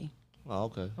bunkie. Oh,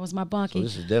 okay. That was my bunkie. So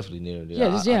this is definitely near and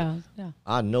dear. Yeah.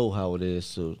 I know how it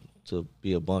is to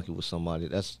be a bunkie with somebody.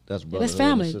 That's brother. That's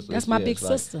family. That's my big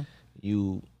sister.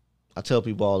 I tell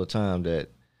people all the time that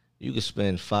you can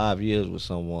spend 5 years with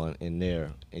someone in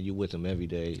there, and you're with them every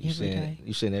day. You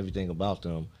saying everything about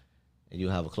them, and you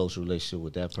have a closer relationship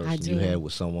with that person you had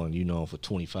with someone you know for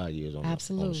 25 years on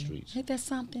the streets. Ain't that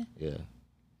something? Yeah.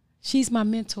 She's my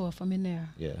mentor from in there.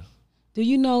 Yeah. Do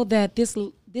you know that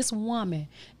this woman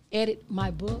edited my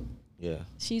book? Yeah.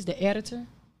 She's the editor.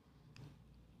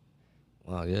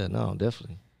 Wow, yeah, no,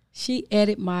 definitely. She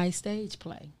edited my stage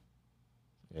play.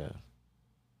 Yeah.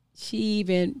 She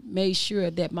even made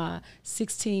sure that my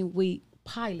 16-week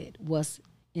pilot was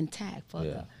intact for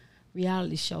the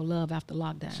reality show Love After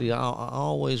Lockdown. See, I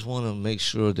always want to make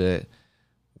sure that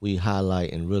we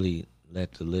highlight and really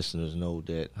let the listeners know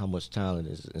that how much talent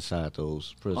is inside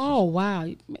those prisons. Oh, wow.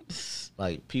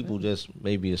 Like, people just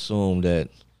maybe assume that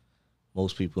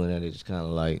most people in there, they just kind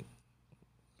of like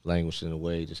languishing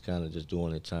away, just kind of just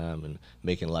doing their time and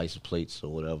making license plates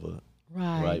or whatever.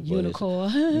 Right, But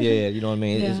unicorn. yeah, you know what I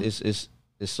mean? Yeah. It's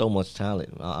so much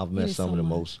talent. I've met some of the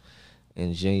most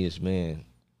ingenious men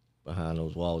behind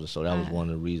those walls. And so that was one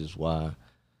of the reasons why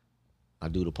I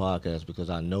do the podcast, because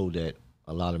I know that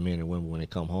a lot of men and women, when they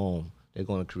come home, they're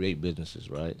going to create businesses,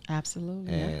 right?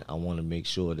 Absolutely. And I want to make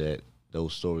sure that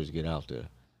those stories get out there,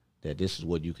 that this is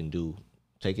what you can do.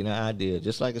 Taking that idea,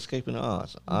 just like Escaping the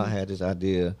Odds. I had this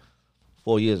idea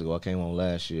 4 years ago. I came on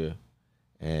last year,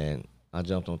 and I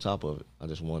jumped on top of it. I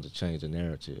just wanted to change the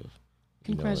narrative.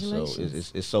 Congratulations. You know?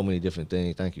 So it's so many different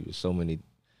things. Thank you. It's so many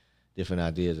different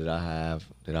ideas that I have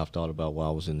that I've thought about while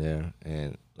I was in there.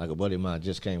 And like a buddy of mine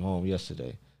just came home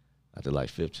yesterday after like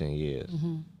 15 years.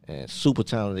 And super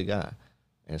talented guy.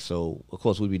 And so, of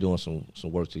course, we be doing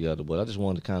some work together. But I just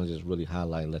wanted to kind of just really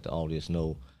highlight and let the audience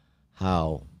know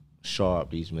how sharp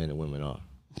these men and women are.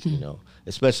 You know,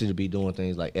 especially to be doing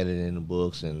things like editing the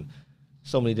books and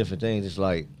so many different things. It's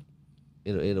like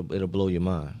it'll blow your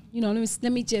mind. You know,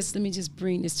 let me just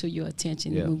bring this to your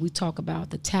attention. Yeah. When we talk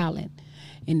about the talent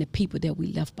and the people that we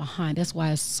left behind, that's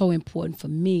why it's so important for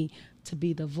me to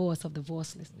be the voice of the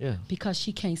voiceless. Yeah. Because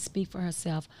she can't speak for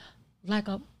herself like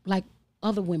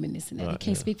other women this and that. They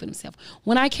can't speak for themselves.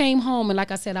 When I came home, and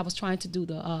like I said, I was trying to do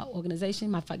the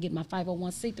organization, get my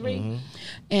 501c3,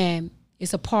 and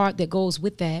it's a part that goes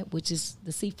with that, which is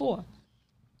the C4.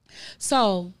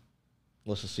 So,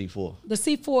 what's the C4? The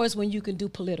C4 is when you can do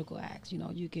political acts. You know,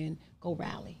 you can go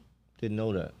rally. Didn't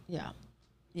know that. Yeah.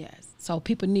 Yes. So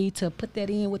people need to put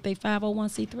that in with their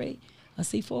 501c3, a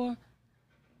C4.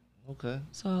 Okay.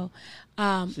 So See,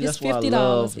 it's that's why I $50.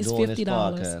 love It's doing this $50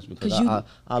 podcast, because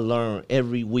I learn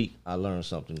every week. I learn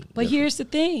something. But different.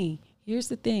 Here's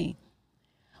the thing.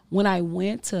 When I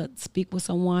went to speak with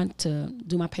someone to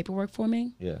do my paperwork for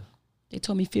me, they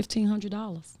told me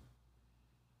 $1,500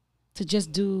 to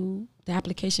just do the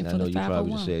application for the 501. I know you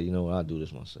probably said, you know what, I'll do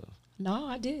this myself. No,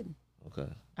 I didn't. Okay.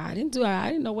 I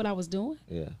didn't know what I was doing.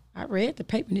 Yeah. I read the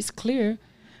paper and it's clear,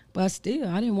 but still,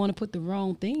 I didn't want to put the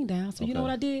wrong thing down. So you know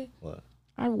what I did? What?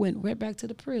 I went right back to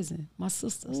the prison, my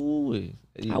sisters. Ooh,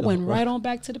 I went right on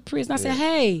back to the prison. I said,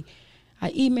 hey,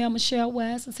 I emailed Michelle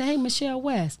West and said, hey, Michelle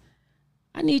West,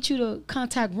 I need you to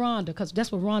contact Rhonda, because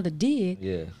that's what Rhonda did.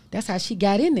 Yeah. That's how she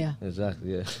got in there.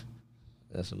 Exactly, yeah.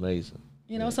 That's amazing.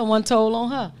 You know, someone told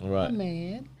on her. Right. Oh,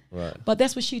 man. Right. But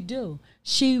that's what she do.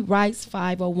 She writes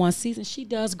 501Cs and she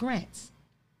does grants.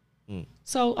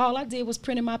 So all I did was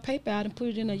printed my paper out and put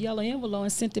it in a yellow envelope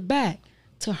and sent it back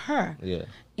to her. Yeah.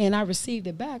 And I received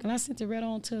it back and I sent it right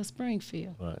on to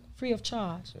Springfield. Right. Free of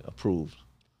charge. Yeah, approved.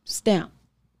 Stamp.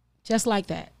 Just like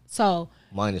that. So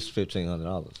minus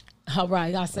 $1,500. All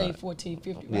right, I saved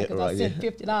 $1,450, right? Because I sent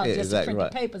 $50 just exactly to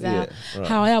print the papers out. Right.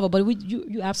 However, but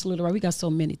you absolutely right. We got so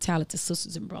many talented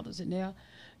sisters and brothers in there.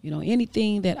 You know,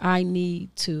 anything that I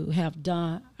need to have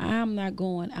done, I'm not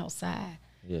going outside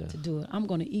to do it. I'm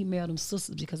going to email them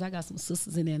sisters, because I got some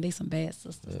sisters in there and they some bad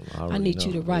sisters. Yeah, I need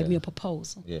you to write me a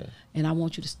proposal. Yeah. And I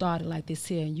want you to start it like this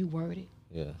here and you word it.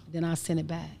 Yeah. Then I'll send it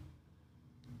back.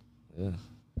 Yeah.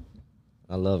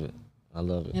 I love it.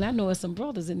 And I know there's some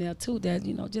brothers in there too that,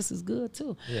 you know, just as good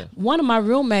too. Yeah. One of my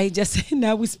roommates,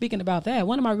 now we're speaking about that.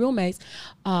 One of my roommates,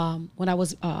 when I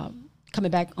was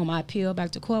coming back on my appeal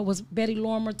back to court, was Betty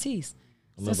Lauren Ortiz,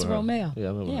 Sister Romeo. Yeah,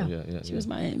 I remember her. Yeah. She was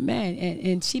my man,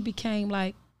 and she became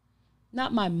like,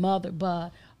 not my mother,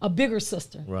 but a bigger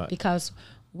sister. Right. Because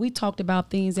we talked about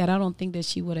things that I don't think that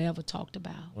she would have ever talked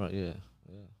about. Right. Yeah.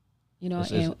 You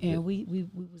know, we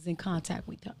was in contact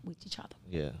with each other.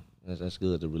 Yeah. That's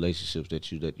good. The relationships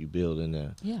that you build in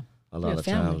there. Yeah. A lot of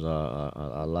times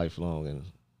are lifelong, and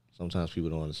sometimes people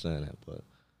don't understand that. But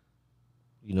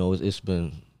you know, it's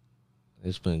been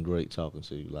great talking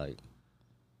to you. Like,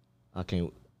 I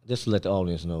can't just to let the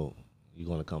audience know you're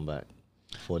gonna come back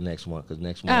for next month, because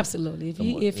next month. Absolutely.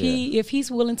 If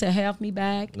he's willing to have me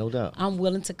back, no doubt, I'm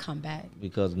willing to come back.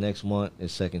 Because next month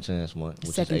is Second Chance Month,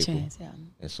 which Second is April. Chance, yeah.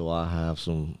 And so I have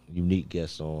some unique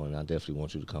guests on. I definitely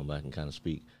want you to come back and kind of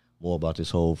speak more about this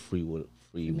whole free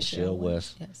Michelle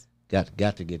West. Yes.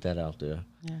 Got to get that out there.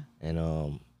 Yeah.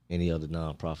 And any other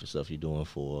nonprofit stuff you're doing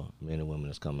for men and women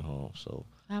that's coming home. So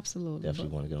absolutely,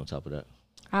 definitely want to get on top of that.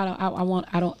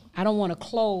 I don't want to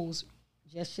close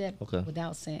just yet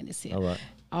without saying this here. All right.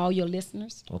 All your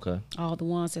listeners, all the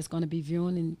ones that's going to be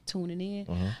viewing and tuning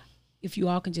in, if you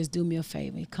all can just do me a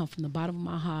favor and come from the bottom of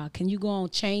my heart, can you go on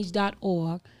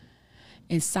change.org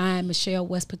and sign Michelle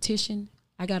West petition?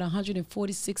 I got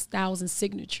 146,000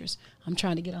 signatures. I'm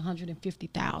trying to get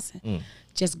 150,000.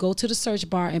 Just go to the search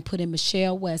bar and put in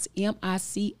Michelle West,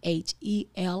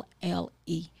 MICHELLE,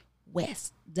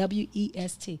 West,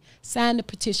 WEST. Sign the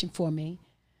petition for me,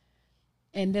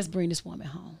 and let's bring this woman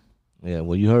home. Yeah,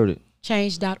 well, you heard it.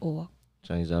 Change.org.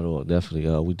 Change.org,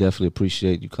 definitely. We definitely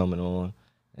appreciate you coming on.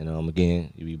 And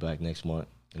again, you'll be back next month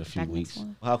in a few weeks.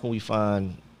 How can we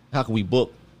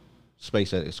book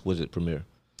space at Exquisite Premier?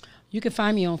 You can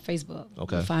find me on Facebook. You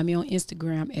can find me on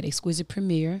Instagram at Exquisite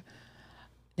Premier.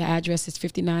 The address is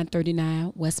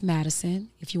 5939 West Madison.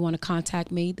 If you want to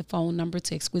contact me, the phone number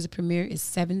to Exquisite Premier is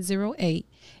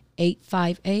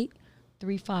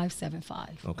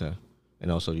 708-858-3575. Okay.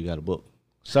 And also you got a book.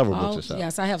 Several books.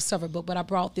 Yes, I have several books, but I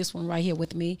brought this one right here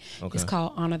with me. It's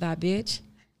called Honor Thy Bitch.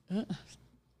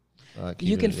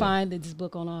 You can find this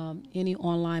book on any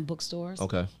online bookstores.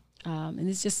 Okay. And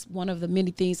it's just one of the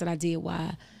many things that I did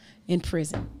while in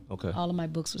prison. Okay. All of my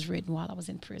books was written while I was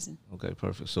in prison. Okay,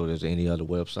 perfect. So there's any other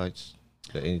websites,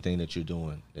 anything that you're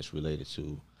doing that's related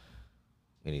to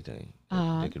anything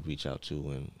that they could reach out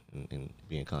to and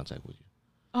be in contact with you?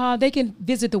 They can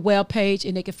visit the webpage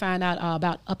and they can find out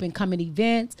about up-and-coming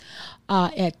events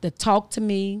at the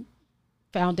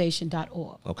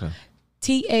talktomefoundation.org. Okay.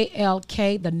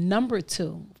 TALK,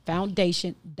 2,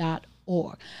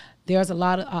 foundation.org. There's a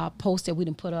lot of posts that we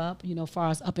didn't put up, as far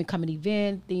as up-and-coming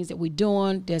event, things that we're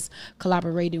doing, that's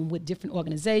collaborating with different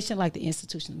organizations like the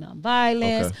Institution of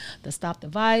Nonviolence, the Stop the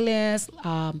Violence,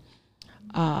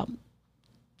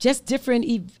 just different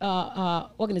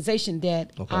organizations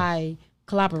that I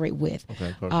collaborate with.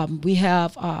 Okay, perfect.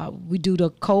 We do the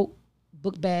Coke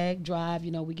book bag drive.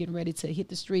 We're getting ready to hit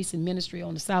the streets in ministry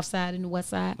on the south side and the west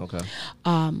side. Okay.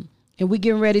 And we're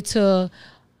getting ready to,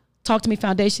 Talk to Me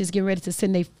Foundation is getting ready to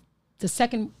send the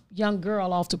second young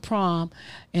girl off to prom,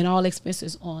 and all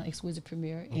expenses on Exquisite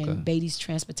Premier and Beatty's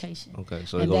transportation. Okay.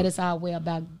 So and that is our way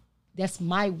that's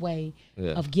my way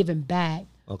of giving back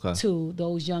to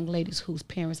those young ladies whose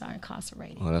parents are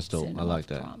incarcerated. Oh, that's dope. I like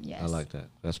that. Yes. I like that.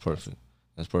 That's perfect.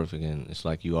 That's perfect. And it's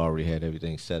like you already had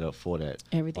everything set up for that.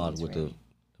 Everything is with ready.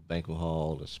 the banquet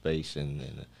hall, the space, and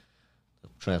the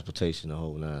transportation, the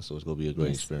whole nine. So it's going to be a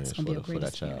great experience for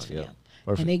that child. Yeah.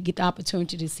 Perfect. And they get the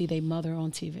opportunity to see their mother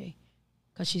on TV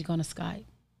because she's going to Skype.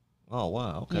 Oh,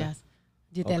 wow. Okay. Yes.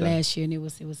 Did that last year, and it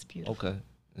was beautiful. Okay.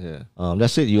 Yeah.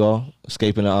 That's it, you all.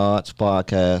 Escaping the Odds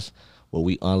podcast, where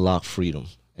we unlock freedom.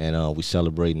 And we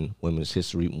celebrating Women's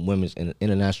History,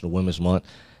 International Women's Month.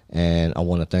 And I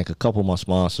want to thank a couple of my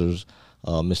sponsors,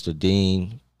 Mr.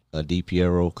 Dean,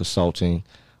 DiPiero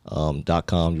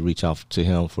Consulting.com. You reach out to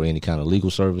him for any kind of legal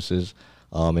services.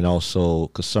 And also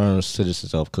Concerned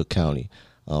Citizens of Cook County.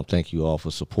 Thank you all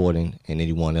for supporting, and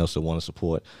anyone else that want to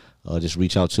support, just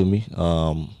reach out to me.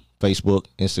 Facebook,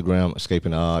 Instagram,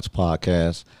 Escaping the Odds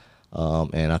podcast.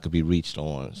 And I could be reached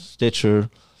on Stitcher,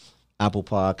 Apple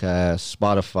Podcasts,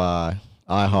 Spotify,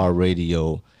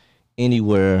 iHeartRadio,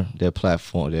 anywhere that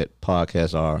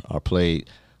podcasts are played,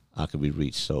 I could be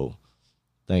reached. So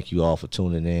thank you all for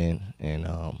tuning in, and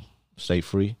stay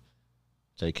free.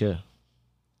 Take care.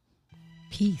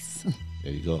 Peace.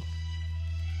 There you go.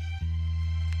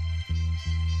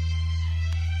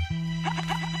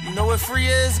 You know what free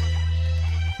is?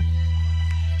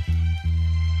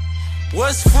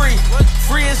 What's free?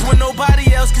 Free is when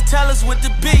nobody else can tell us what to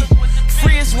be.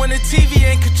 Free is when the TV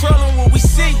ain't controlling what we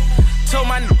see. Told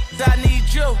my I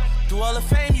need you. Through all the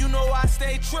fame, I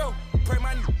stay true. Pray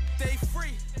my